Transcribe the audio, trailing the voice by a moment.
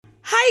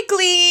Hi,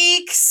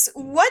 Gleeks.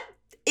 What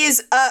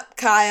is up,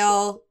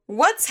 Kyle?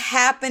 What's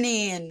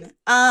happening?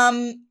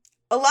 A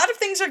lot of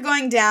things are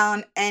going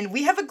down, and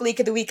we have a Gleek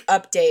of the Week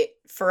update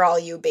for all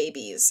you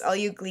babies, all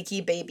you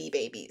Gleeky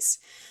babies.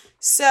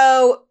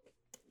 So,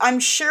 I'm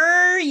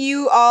sure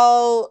you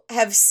all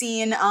have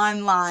seen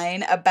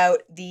online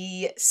about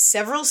the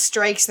several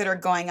strikes that are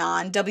going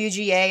on.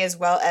 WGA as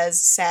well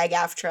as SAG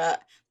WGA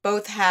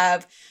both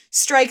have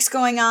strikes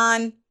going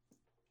on,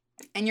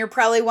 and you're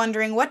probably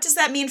wondering, what does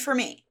that mean for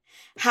me?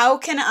 How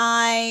can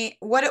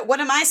what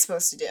am I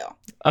supposed to do?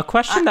 A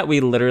question that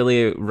we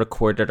literally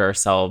recorded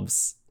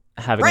ourselves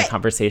having a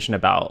conversation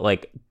about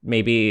like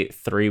maybe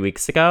 3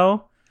 weeks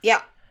ago.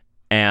 Yeah.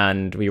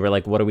 And we were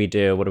like, what do we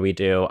do? What do we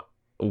do?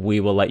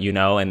 We will let you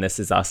know. And this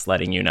is us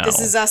letting you know.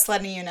 This is us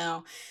letting you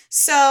know.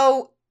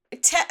 So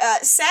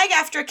SAG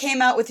WGA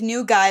came out with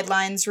new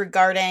guidelines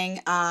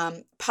regarding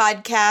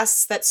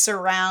podcasts that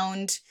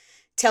surround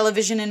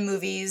television and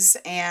movies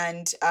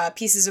and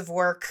pieces of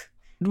work.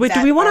 Wait,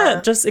 do we want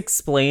to just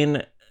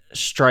explain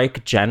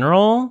strike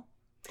general?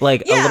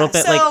 Like a little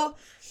bit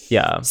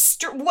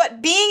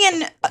what being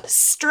in a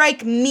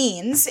strike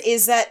means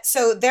is that,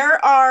 so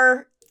there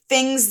are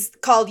things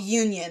called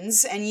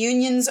unions, and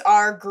unions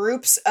are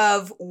groups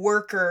of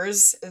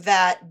workers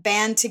that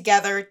band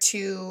together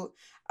to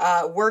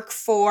work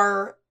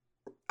for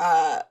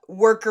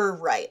worker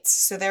rights.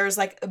 So there's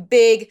like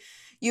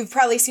you've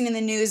probably seen in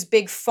the news,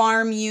 big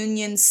farm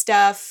union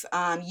stuff,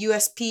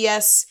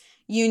 USPS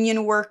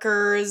union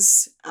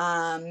workers,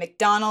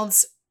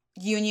 McDonald's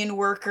union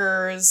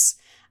workers,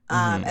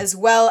 as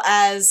well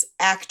as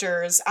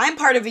actors. I'm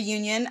part of a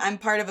union. I'm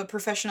part of a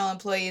professional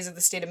employees of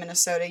the state of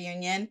Minnesota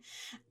union.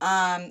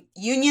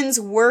 Unions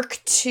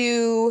work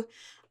to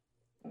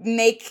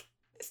make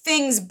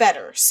things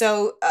better.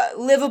 So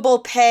livable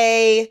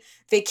pay,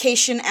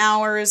 vacation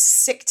hours,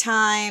 sick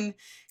time,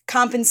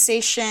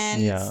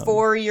 compensation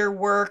for your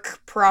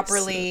work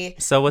properly,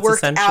 so what's work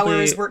essentially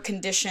hours, work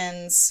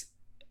conditions.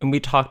 And we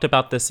talked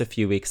about this a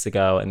few weeks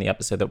ago in the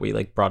episode that we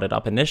like brought it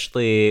up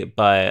initially,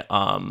 but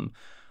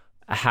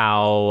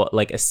how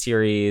like a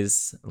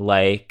series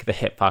like the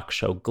hit Fox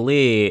show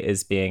Glee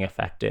is being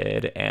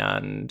affected,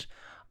 and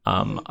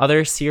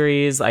other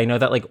series. I know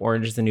that like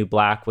Orange is the New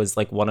Black was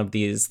like one of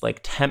these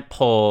like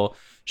tentpole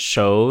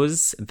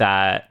shows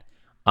that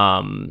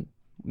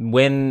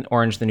when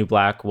Orange is the New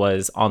Black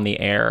was on the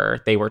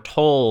air, they were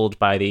told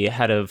by the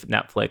head of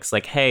Netflix,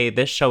 like, hey,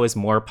 this show is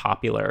more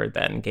popular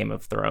than Game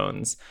of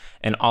Thrones.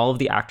 And all of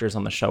the actors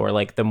on the show are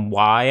like, then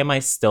why am I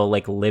still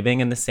like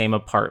living in the same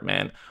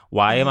apartment?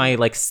 Why am I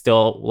like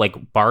still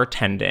like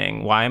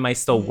bartending? Why am I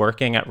still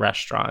working at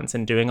restaurants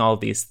and doing all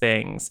these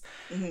things?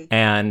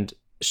 And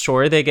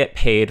sure, they get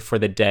paid for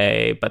the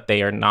day, but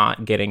they are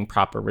not getting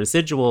proper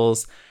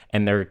residuals.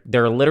 And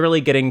they're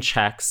literally getting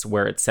checks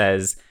where it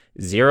says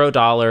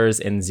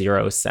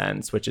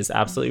 $0.00, which is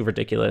absolutely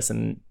ridiculous.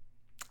 And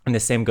the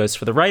same goes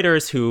for the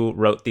writers who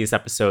wrote these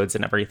episodes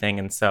and everything.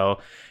 And so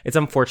it's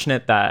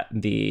unfortunate that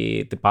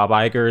the Bob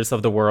Igers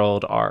of the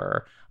world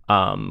are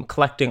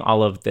collecting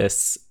all of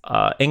this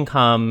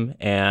income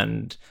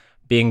and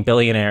being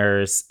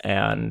billionaires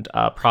and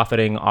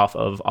profiting off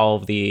of all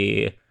of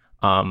the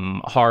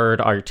hard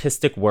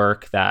artistic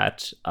work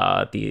that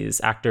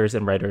these actors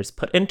and writers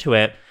put into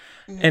it.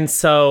 And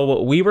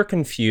so we were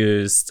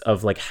confused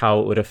of like how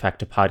it would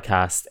affect a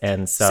podcast.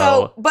 And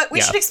but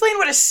we should explain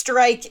what a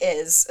strike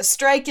is. A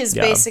strike is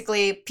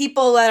basically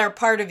people that are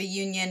part of a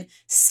union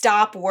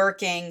stop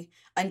working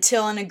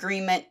until an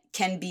agreement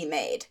can be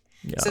made.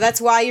 Yeah. So that's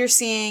why you're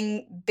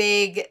seeing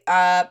big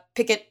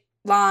picket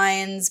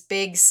lines,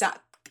 big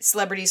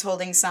celebrities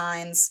holding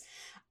signs.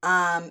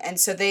 And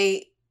so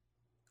they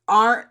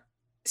aren't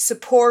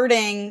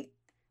supporting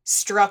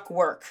struck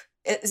work.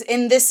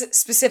 In this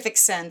specific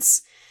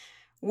sense,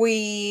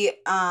 we're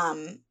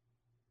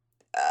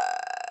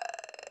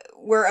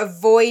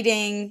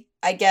avoiding,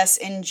 I guess,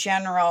 in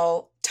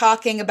general,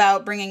 talking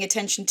about bringing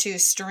attention to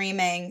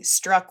streaming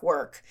struck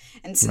work.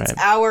 And since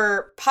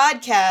our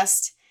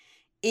podcast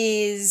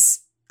is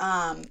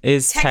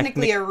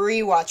technically a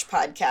rewatch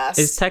podcast,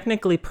 is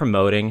technically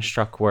promoting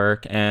struck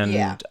work,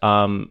 and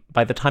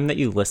by the time that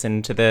you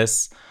listen to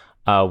this,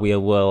 we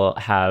will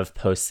have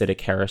posted a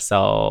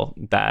carousel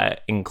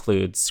that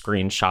includes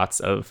screenshots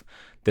of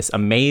this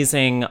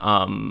amazing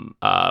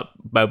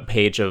web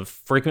page of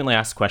frequently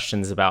asked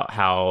questions about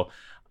how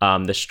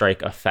the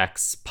strike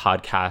affects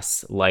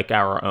podcasts like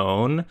our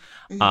own.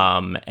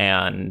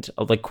 And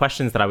like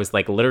questions that I was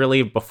like,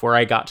 literally before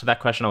I got to that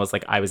question,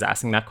 I was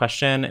asking that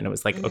question, and it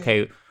was like,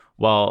 okay,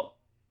 well,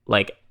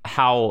 like,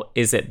 how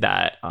is it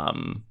that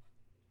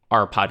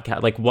our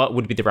podcast, like what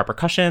would be the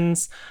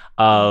repercussions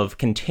of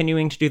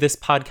continuing to do this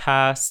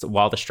podcast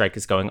while the strike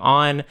is going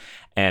on?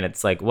 And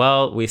it's like,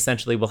 well, we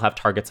essentially will have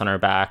targets on our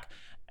back.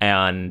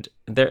 And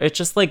it's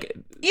just like,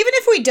 even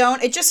if we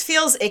don't, it just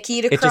feels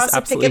icky to cross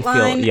a picket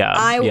line.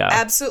 I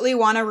absolutely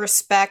want to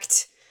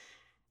respect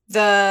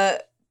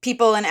the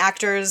people and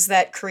actors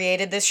that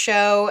created this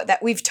show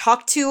that we've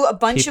talked to a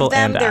bunch of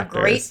them. They're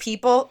great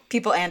people.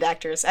 People and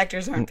actors.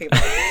 Actors aren't people.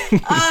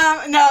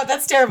 No,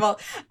 that's terrible.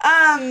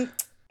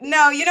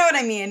 No, you know what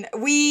I mean.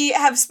 We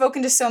have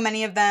spoken to so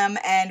many of them,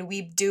 and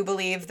we do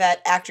believe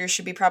that actors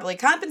should be properly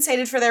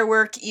compensated for their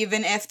work,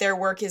 even if their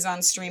work is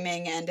on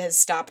streaming and has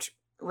stopped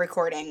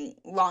recording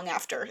long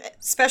after,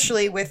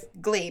 especially with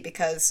Glee,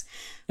 because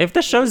if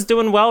the show's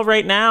doing well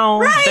right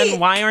now, then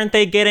why aren't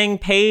they getting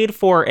paid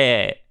for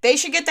it? They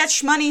should get that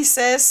shmoney,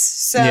 sis.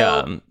 So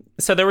yeah.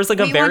 So there was like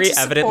a very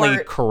evidently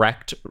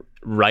correct,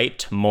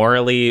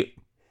 morally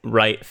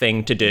right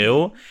thing to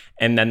do.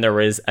 And then there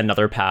was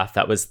another path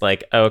that was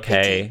like,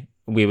 okay, icky.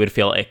 We would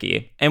feel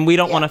icky. And we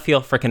don't want to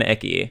feel freaking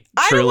icky.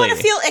 I don't want to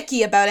feel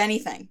icky about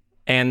anything.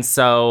 And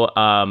so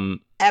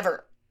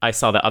ever. I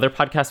saw that other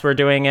podcasts were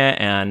doing it,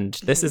 and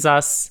This Is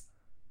Us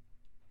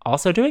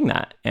also doing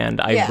that.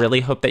 And I really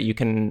hope that you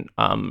can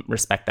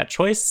respect that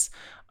choice.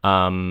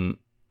 Yeah.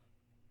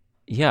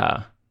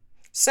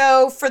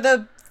 So for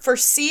the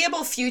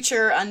foreseeable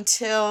future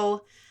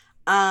until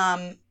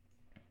the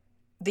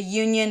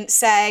union,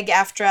 SAG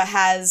AFTRA,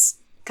 has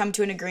come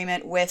to an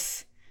agreement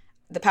with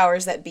the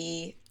powers that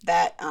be,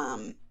 that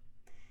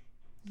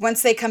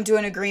once they come to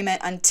an agreement,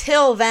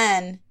 until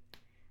then,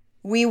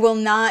 we will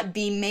not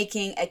be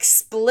making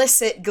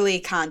explicit Glee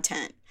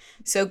content.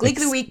 So Gleek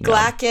of the Week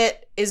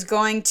Glacket is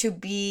going to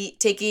be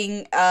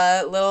taking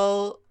a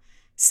little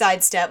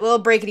sidestep, a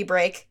little breakity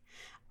break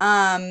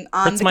on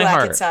Hurts the my Glacket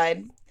heart,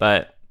 side.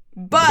 But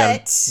we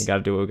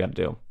gotta do what we gotta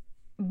do.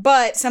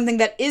 But something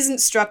that isn't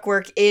struck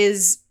work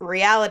is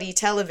reality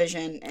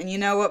television. And you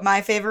know what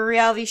my favorite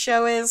reality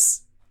show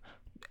is?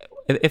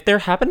 If there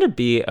happened to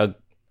be a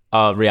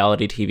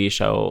reality TV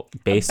show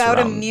based about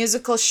a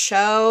musical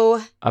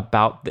show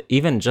about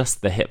even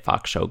just the hit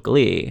Fox show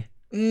Glee.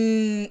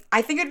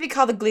 I think it would be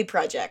called the Glee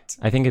Project.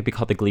 I think it'd be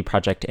called the Glee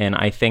Project, and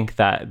I think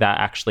that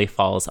actually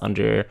falls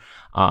under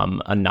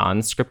a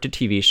non-scripted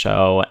TV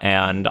show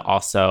and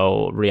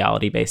also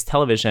reality-based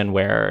television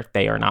where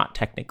they are not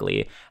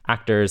technically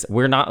actors.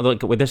 We're not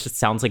like, this just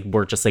sounds like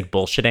we're just like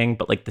bullshitting,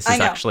 but like this is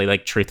actually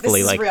like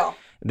truthfully like real.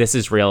 This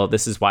is real.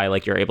 This is why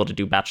like you're able to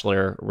do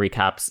Bachelor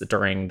recaps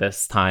during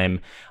this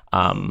time.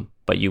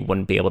 But you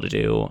wouldn't be able to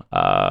do,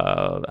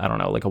 I don't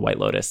know, like a White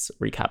Lotus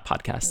recap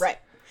podcast. Right.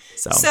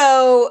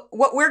 So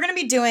what we're going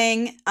to be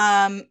doing,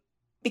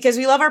 because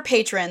we love our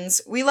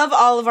patrons, we love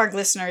all of our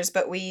listeners,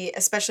 but we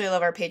especially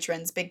love our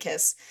patrons. Big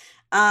kiss.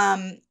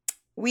 Andrew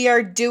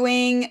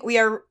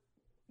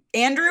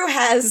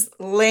has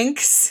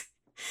links.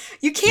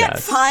 You can't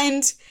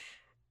find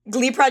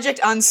Glee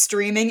Project on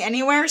streaming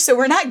anywhere, so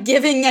we're not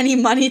giving any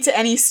money to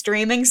any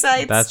streaming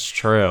sites. That's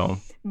true.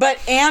 But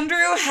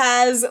Andrew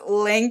has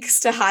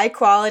links to high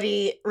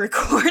quality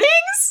recordings.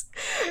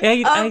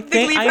 Yeah, I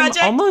think I'm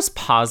almost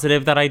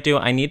positive that I do.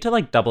 I need to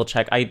like double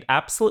check. I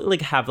absolutely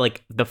have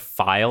like the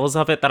files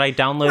of it that I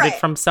downloaded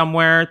from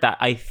somewhere that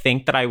I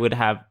think that I would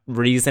have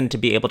reason to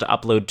be able to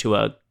upload to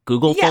a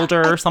Google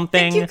folder or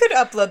something. I think you could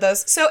upload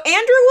those. So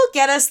Andrew will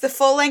get us the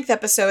full length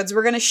episodes.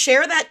 We're going to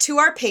share that to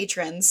our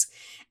patrons.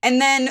 And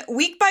then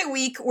week by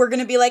week, we're going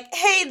to be like,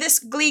 hey,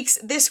 this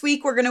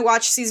week we're going to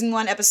watch season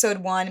 1, episode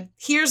 1.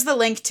 Here's the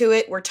link to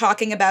it. We're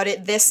talking about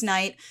it this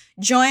night.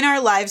 Join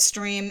our live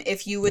stream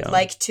if you would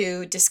like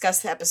to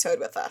discuss the episode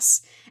with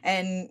us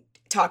and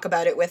talk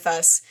about it with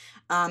us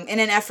in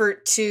an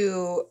effort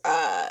to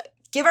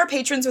give our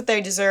patrons what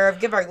they deserve,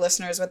 give our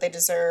listeners what they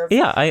deserve.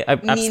 Yeah, I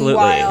absolutely.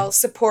 Meanwhile,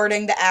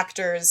 supporting the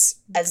actors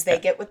as they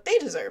get what they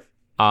deserve.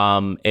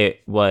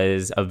 It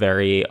was a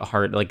very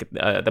hard, like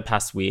the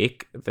past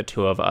week, the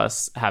two of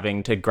us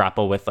having to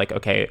grapple with like,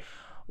 okay,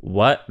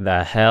 what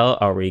the hell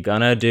are we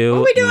gonna do? What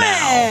are we doing?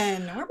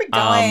 Now? Where are we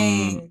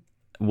going?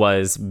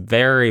 Was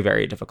very,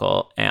 very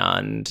difficult.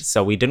 And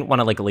so we didn't want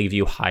to like leave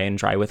you high and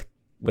dry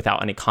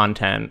without any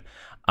content.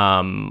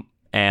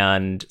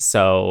 And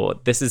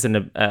so this is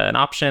an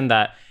option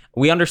that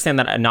we understand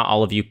that not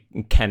all of you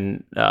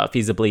can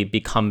feasibly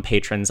become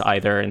patrons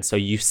either. And so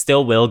you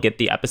still will get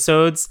the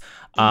episodes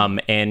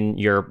in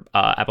your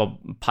Apple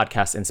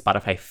Podcasts and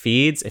Spotify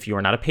feeds. If you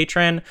are not a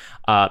patron,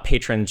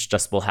 patrons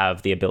just will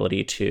have the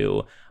ability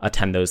to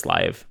attend those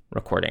live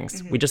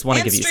recordings. We just want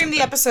to give you something. And stream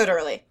the episode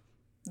early.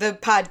 The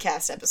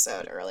podcast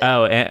episode early.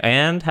 Oh,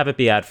 and have it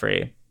be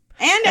ad-free.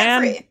 And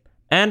ad-free.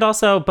 And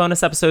also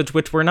bonus episodes,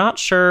 which we're not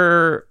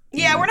sure...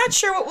 Yeah, we're not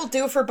sure what we'll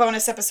do for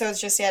bonus episodes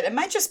just yet. It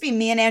might just be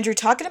me and Andrew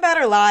talking about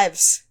our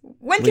lives.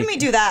 When can we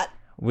do that?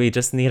 We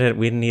just need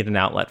we need an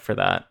outlet for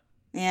that.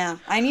 Yeah,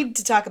 I need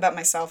to talk about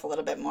myself a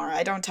little bit more.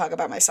 I don't talk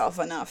about myself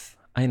enough.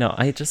 I know.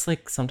 I just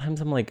like, sometimes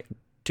I'm like,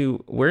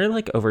 we're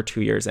like over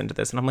 2 years into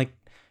this, and I'm like,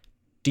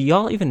 do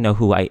y'all even know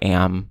who I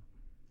am?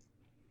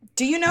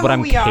 Do you know what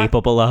who we are? What I'm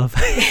capable of?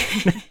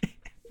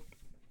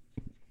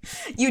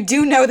 You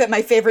do know that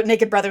my favorite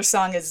Naked Brothers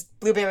song is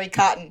Blueberry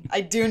Cotton. I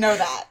do know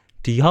that.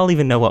 Do y'all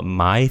even know what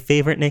my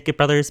favorite Naked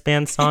Brothers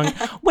band song?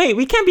 Wait,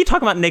 we can't be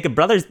talking about Naked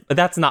Brothers.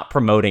 That's not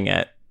promoting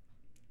it.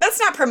 That's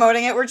not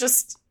promoting it. We're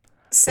just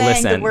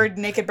saying the word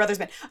Naked Brothers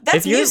band.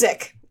 That's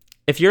music.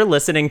 if you're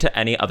listening to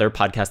any other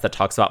podcast that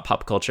talks about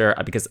pop culture,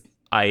 because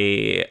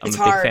I am a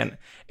big fan,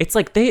 it's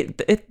like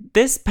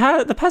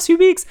the past few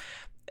weeks,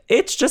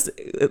 it's just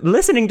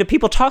listening to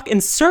people talk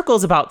in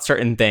circles about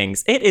certain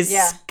things. It is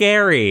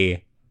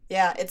scary.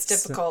 Yeah, it's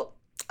difficult.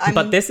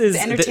 But this is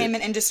the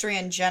entertainment industry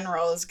in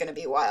general is going to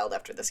be wild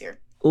after this year.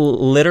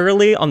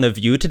 Literally on The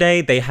View today,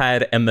 they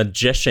had a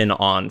magician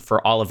on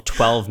for all of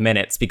 12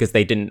 minutes because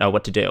they didn't know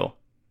what to do.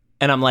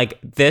 And I'm like,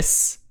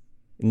 this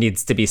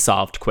needs to be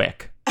solved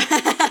quick.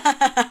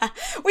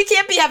 We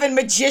can't be having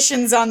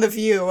magicians on The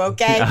View,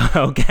 okay?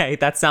 Okay,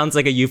 that sounds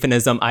like a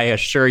euphemism. I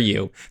assure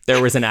you,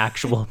 there was an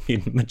actual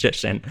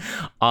magician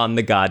on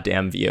the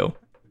goddamn View.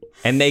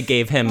 And they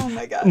gave him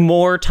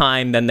more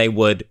time than they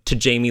would to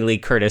Jamie Lee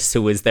Curtis,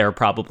 who was there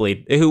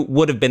who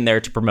would have been there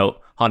to promote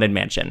Haunted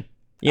Mansion.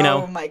 You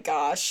know? Oh my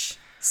gosh.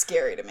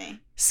 Scary to me.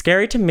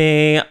 Scary to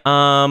me.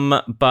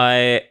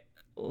 But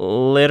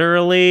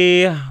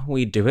literally,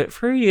 we do it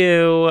for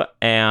you.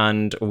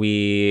 And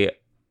we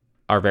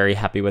are very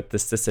happy with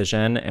this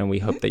decision. And we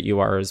hope that you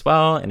are as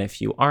well. And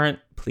if you aren't,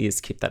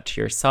 please keep that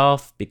to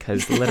yourself,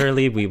 because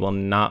literally we will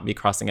not be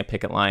crossing a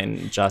picket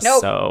line just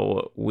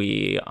so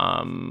we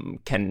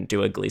can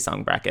do a Glee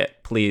song bracket.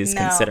 Please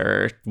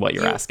consider what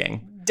you're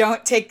asking.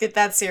 Don't take it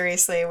that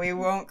seriously. We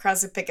won't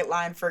cross a picket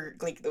line for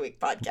Gleek of the Week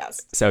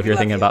podcast. So if you're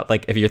thinking about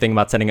if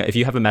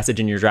you have a message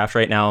in your draft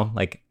right now,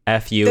 like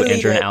F you, Delete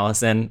Andrew it. and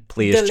Allison,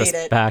 please Delete just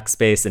it.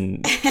 backspace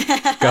and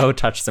go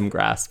touch some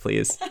grass,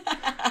 please.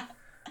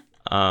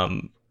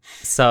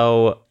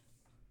 So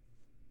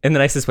in the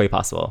nicest way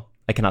possible.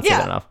 I cannot say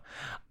that enough.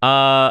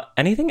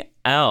 Anything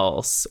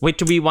else? Wait,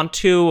 do we want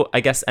to, I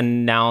guess,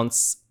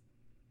 announce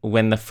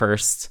when the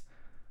first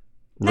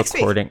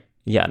recording? Week.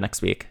 Yeah,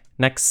 next week.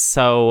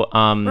 So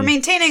we're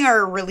maintaining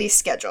our release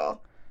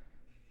schedule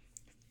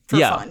for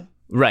fun.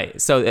 Right.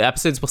 So the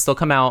episodes will still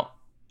come out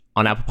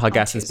on Apple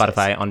Podcasts and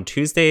Spotify on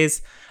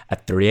Tuesdays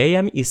at 3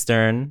 a.m.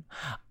 Eastern.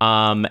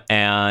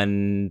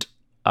 And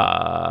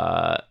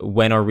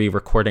when are we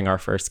recording our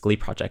first Glee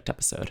Project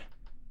episode?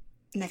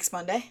 Next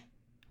Monday.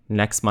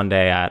 Next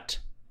Monday at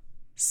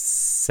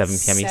 7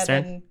 p.m.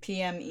 Eastern? 7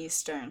 p.m.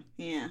 Eastern,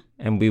 yeah.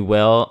 And we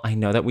will, I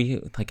know that we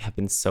have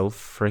been so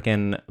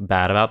freaking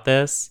bad about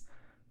this,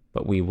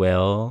 but we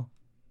will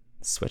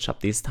switch up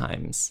these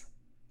times.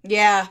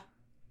 Yeah.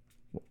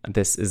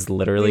 This is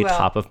literally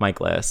top of my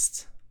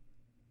list.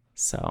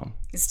 So.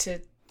 Is to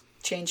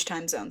change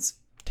time zones.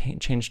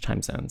 Change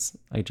time zones.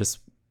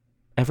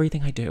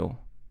 Everything I do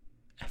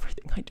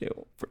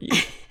for you.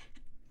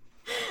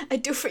 I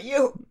do for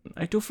you.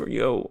 I do for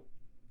you.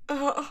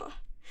 Oh.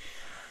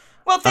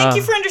 Well, thank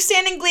you for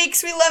understanding,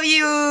 Gleeks. We love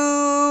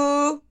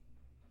you.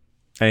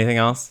 Anything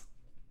else?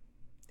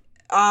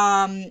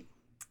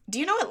 Do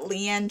you know what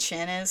Leanne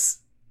Chin is?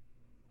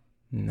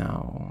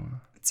 No.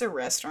 It's a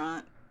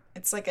restaurant.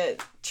 It's like a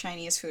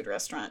Chinese food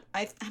restaurant.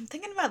 I'm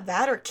thinking about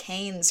that or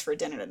Cane's for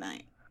dinner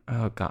tonight.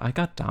 Oh, God. I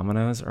got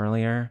Domino's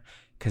earlier.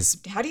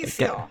 How do you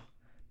feel?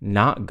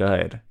 Not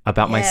good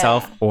about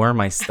myself or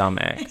my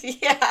stomach.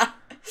 Yeah.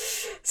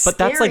 But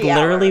that's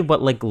literally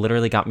what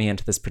literally got me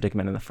into this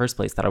predicament in the first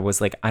place, that I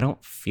was like, I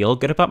don't feel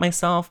good about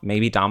myself.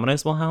 Maybe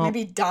Domino's will help.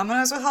 Maybe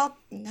Domino's will help?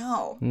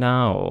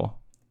 No.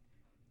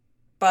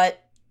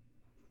 But,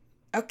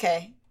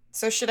 okay.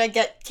 So should I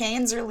get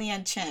Cane's or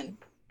Leanne Chin?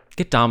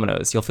 Get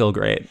Domino's. You'll feel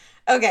great.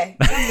 Okay.